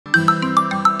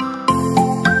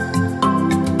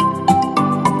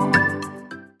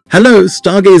Hello,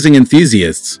 stargazing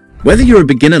enthusiasts! Whether you're a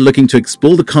beginner looking to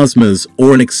explore the cosmos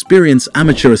or an experienced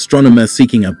amateur astronomer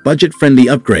seeking a budget-friendly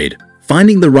upgrade,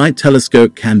 finding the right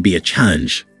telescope can be a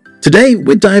challenge. Today,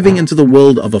 we're diving into the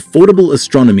world of affordable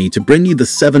astronomy to bring you the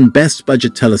 7 best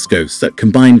budget telescopes that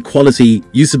combine quality,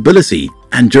 usability,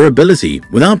 and durability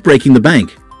without breaking the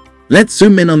bank. Let's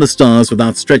zoom in on the stars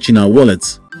without stretching our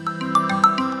wallets.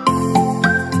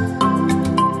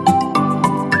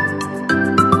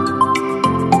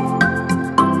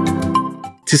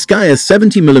 Gskyer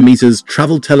 70mm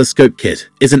Travel Telescope Kit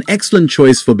is an excellent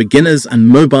choice for beginners and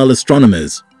mobile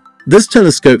astronomers. This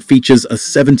telescope features a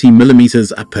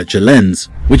 70mm aperture lens,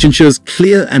 which ensures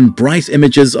clear and bright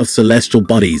images of celestial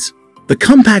bodies. The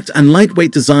compact and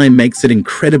lightweight design makes it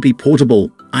incredibly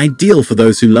portable, ideal for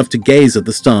those who love to gaze at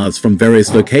the stars from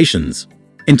various locations.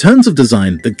 In terms of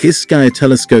design, the Gskyer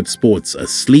telescope sports a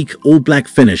sleek all-black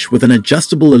finish with an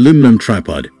adjustable aluminum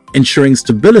tripod, ensuring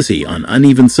stability on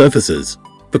uneven surfaces.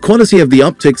 The quality of the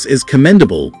optics is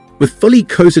commendable, with fully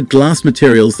coated glass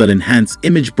materials that enhance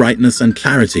image brightness and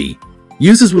clarity.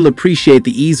 Users will appreciate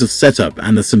the ease of setup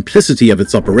and the simplicity of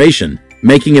its operation,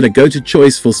 making it a go-to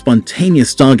choice for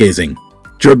spontaneous stargazing.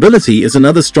 Durability is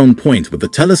another strong point, with the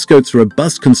telescope's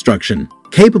robust construction,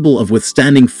 capable of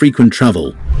withstanding frequent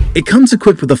travel. It comes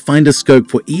equipped with a finder scope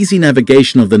for easy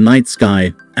navigation of the night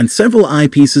sky and several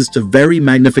eyepieces to vary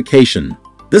magnification.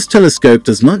 This telescope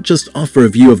does not just offer a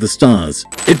view of the stars,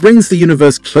 it brings the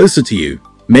universe closer to you,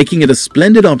 making it a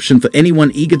splendid option for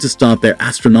anyone eager to start their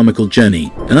astronomical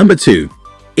journey. And number 2.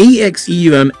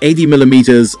 HEXEUM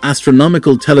 80mm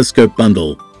Astronomical Telescope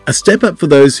Bundle, a step up for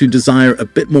those who desire a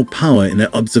bit more power in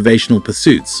their observational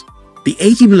pursuits. The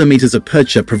 80mm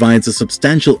aperture provides a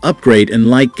substantial upgrade in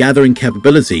light gathering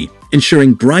capability,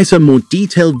 ensuring brighter, more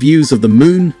detailed views of the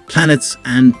moon, planets,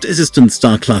 and distant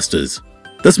star clusters.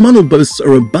 This model boasts a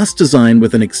robust design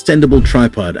with an extendable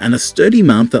tripod and a sturdy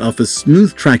mount that offers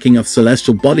smooth tracking of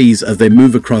celestial bodies as they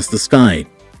move across the sky.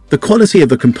 The quality of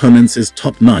the components is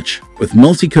top-notch, with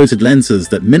multi-coated lenses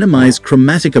that minimize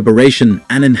chromatic aberration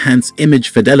and enhance image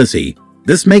fidelity.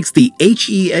 This makes the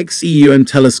HEXEUM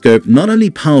telescope not only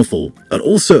powerful, but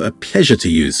also a pleasure to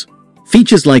use.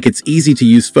 Features like its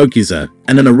easy-to-use focuser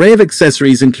and an array of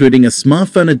accessories including a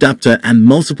smartphone adapter and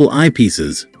multiple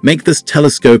eyepieces make this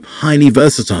telescope highly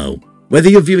versatile. Whether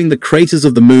you're viewing the craters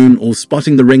of the moon or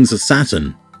spotting the rings of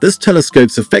Saturn, this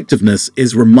telescope's effectiveness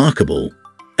is remarkable.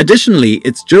 Additionally,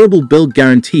 its durable build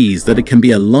guarantees that it can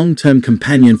be a long-term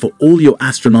companion for all your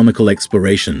astronomical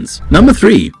explorations. Number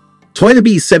 3.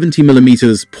 ToyerBee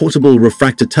 70mm Portable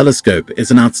Refractor Telescope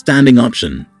is an outstanding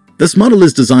option. This model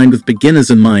is designed with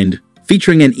beginners in mind,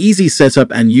 featuring an easy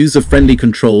setup and user-friendly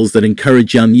controls that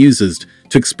encourage young users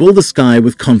to explore the sky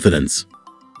with confidence.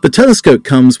 The telescope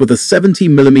comes with a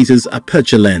 70mm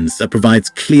aperture lens that provides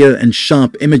clear and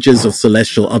sharp images of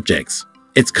celestial objects.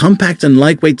 Its compact and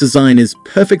lightweight design is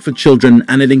perfect for children,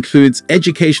 and it includes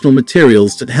educational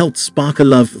materials that help spark a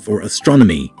love for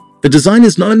astronomy. The design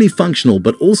is not only functional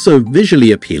but also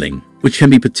visually appealing, which can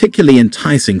be particularly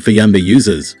enticing for younger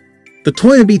users. The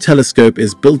ToyerBee telescope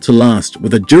is built to last,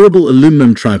 with a durable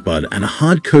aluminum tripod and a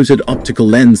hard-coated optical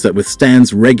lens that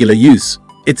withstands regular use.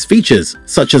 Its features,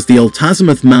 such as the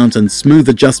ultrazimuth mount and smooth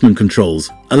adjustment controls,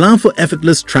 allow for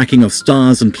effortless tracking of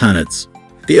stars and planets.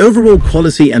 The overall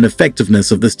quality and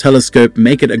effectiveness of this telescope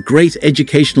make it a great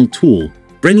educational tool,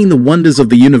 bringing the wonders of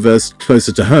the universe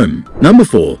closer to home. Number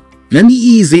 4.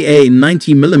 MEEZAA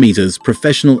 90mm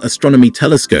Professional Astronomy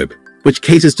Telescope, which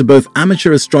caters to both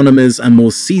amateur astronomers and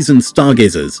more seasoned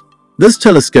stargazers. This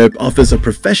telescope offers a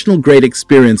professional-grade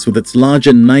experience with its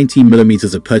larger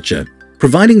 90mm aperture,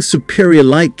 providing superior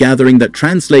light gathering that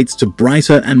translates to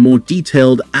brighter and more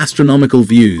detailed astronomical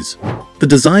views. The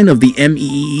design of the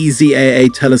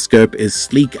MEEZAA telescope is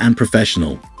sleek and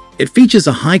professional. It features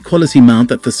a high-quality mount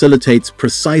that facilitates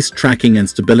precise tracking and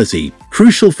stability,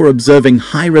 crucial for observing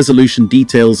high-resolution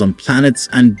details on planets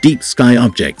and deep sky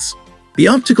objects. The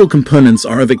optical components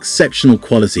are of exceptional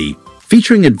quality,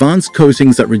 featuring advanced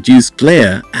coatings that reduce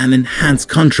glare and enhance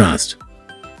contrast.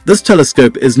 This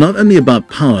telescope is not only about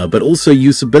power but also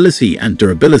usability and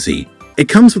durability. It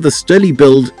comes with a sturdy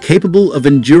build capable of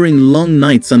enduring long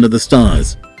nights under the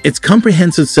stars. Its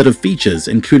comprehensive set of features,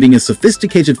 including a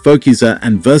sophisticated focuser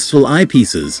and versatile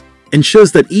eyepieces,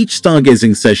 ensures that each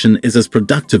stargazing session is as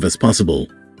productive as possible.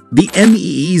 The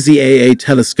MEEZAA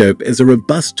telescope is a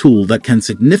robust tool that can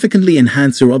significantly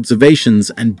enhance your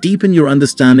observations and deepen your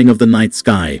understanding of the night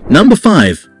sky. Number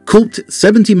 5. Koolpte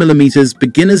 70mm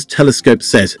Beginner's Telescope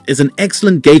Set is an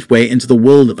excellent gateway into the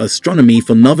world of astronomy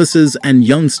for novices and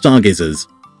young stargazers.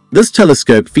 This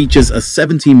telescope features a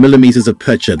 70mm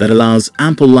aperture that allows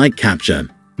ample light capture,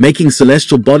 making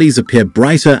celestial bodies appear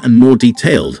brighter and more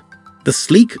detailed. The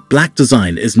sleek, black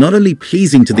design is not only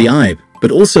pleasing to the eye,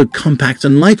 but also compact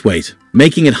and lightweight,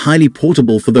 making it highly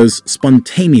portable for those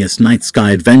spontaneous night sky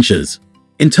adventures.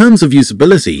 In terms of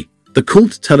usability, the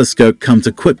Koolpte telescope comes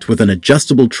equipped with an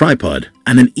adjustable tripod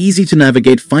and an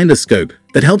easy-to-navigate finder scope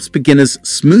that helps beginners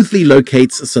smoothly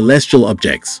locate celestial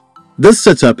objects. This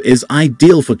setup is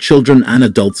ideal for children and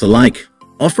adults alike,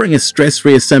 offering a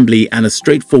stress-free assembly and a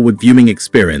straightforward viewing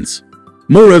experience.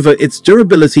 Moreover, its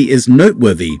durability is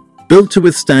noteworthy, built to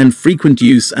withstand frequent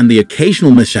use and the occasional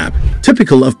mishap,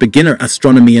 typical of beginner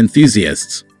astronomy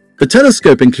enthusiasts. The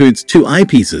telescope includes two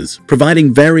eyepieces,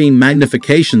 providing varying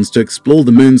magnifications to explore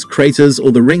the Moon's craters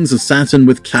or the rings of Saturn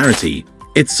with clarity.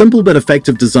 Its simple but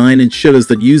effective design ensures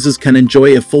that users can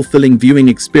enjoy a fulfilling viewing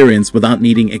experience without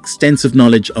needing extensive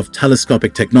knowledge of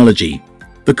telescopic technology.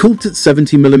 The Koolpte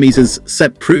 70mm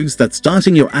set proves that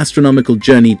starting your astronomical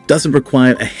journey doesn't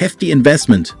require a hefty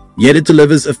investment, yet it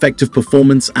delivers effective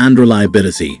performance and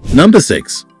reliability. Number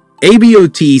 6.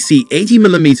 ABOTEC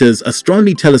 80mm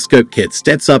Astronomy Telescope Kit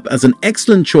steps up as an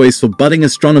excellent choice for budding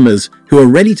astronomers who are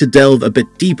ready to delve a bit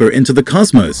deeper into the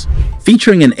cosmos.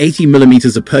 Featuring an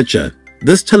 80mm aperture,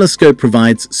 this telescope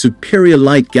provides superior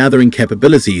light-gathering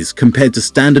capabilities compared to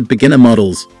standard beginner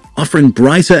models, offering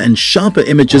brighter and sharper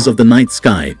images of the night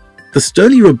sky. The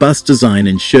sturdy, robust design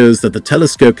ensures that the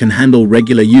telescope can handle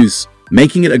regular use,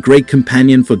 making it a great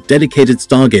companion for dedicated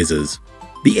stargazers.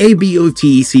 The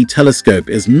ABOTEC telescope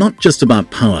is not just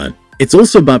about power, it's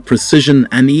also about precision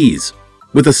and ease.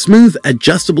 With a smooth,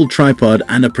 adjustable tripod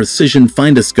and a precision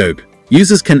finder scope,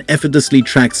 users can effortlessly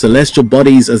track celestial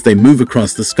bodies as they move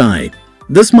across the sky.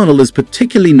 This model is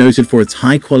particularly noted for its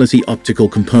high-quality optical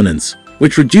components,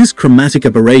 which reduce chromatic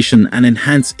aberration and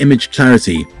enhance image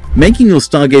clarity, making your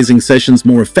stargazing sessions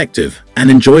more effective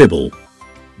and enjoyable.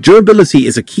 Durability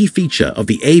is a key feature of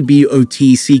the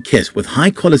ABOTEC kit, with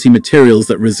high-quality materials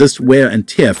that resist wear and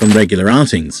tear from regular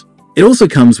outings. It also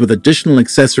comes with additional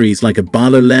accessories like a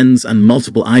Barlow lens and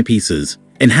multiple eyepieces,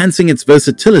 enhancing its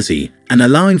versatility and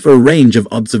allowing for a range of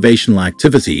observational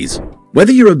activities.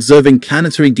 Whether you're observing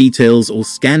planetary details or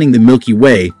scanning the Milky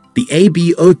Way, the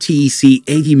ABOTEC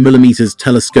 80mm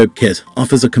telescope kit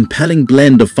offers a compelling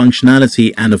blend of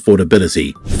functionality and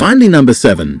affordability. Finally, number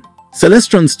 7.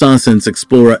 Celestron StarSense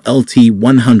Explorer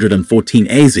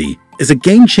LT114AZ is a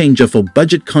game-changer for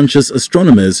budget-conscious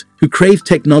astronomers who crave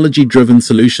technology-driven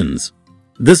solutions.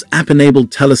 This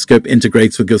app-enabled telescope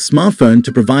integrates with your smartphone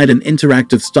to provide an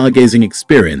interactive stargazing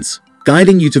experience,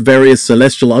 guiding you to various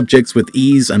celestial objects with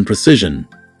ease and precision.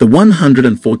 The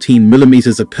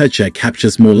 114mm aperture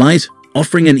captures more light,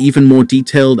 offering an even more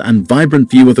detailed and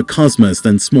vibrant view of the cosmos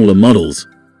than smaller models.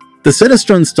 The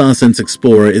Celestron StarSense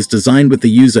Explorer is designed with the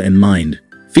user in mind,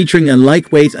 featuring a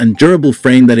lightweight and durable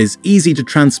frame that is easy to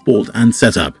transport and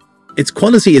set up. Its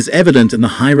quality is evident in the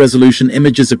high-resolution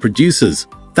images it produces,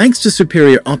 thanks to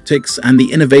superior optics and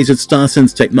the innovative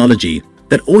StarSense technology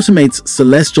that automates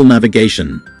celestial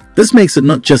navigation. This makes it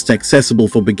not just accessible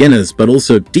for beginners but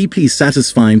also deeply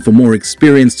satisfying for more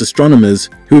experienced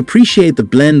astronomers who appreciate the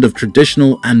blend of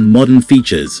traditional and modern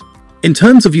features. In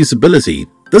terms of usability,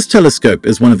 this telescope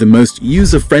is one of the most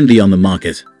user-friendly on the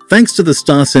market, thanks to the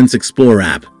StarSense Explorer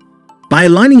app. By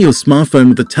aligning your smartphone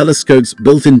with the telescope's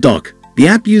built-in dock, the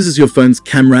app uses your phone's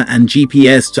camera and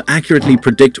GPS to accurately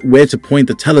predict where to point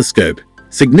the telescope,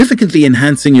 significantly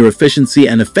enhancing your efficiency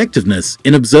and effectiveness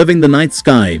in observing the night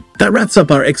sky. That wraps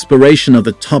up our exploration of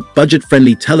the top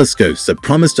budget-friendly telescopes that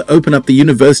promise to open up the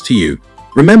universe to you.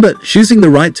 Remember, choosing the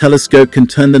right telescope can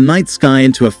turn the night sky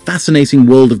into a fascinating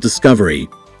world of discovery.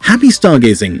 Happy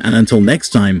stargazing, and until next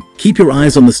time, keep your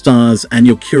eyes on the stars and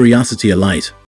your curiosity alight.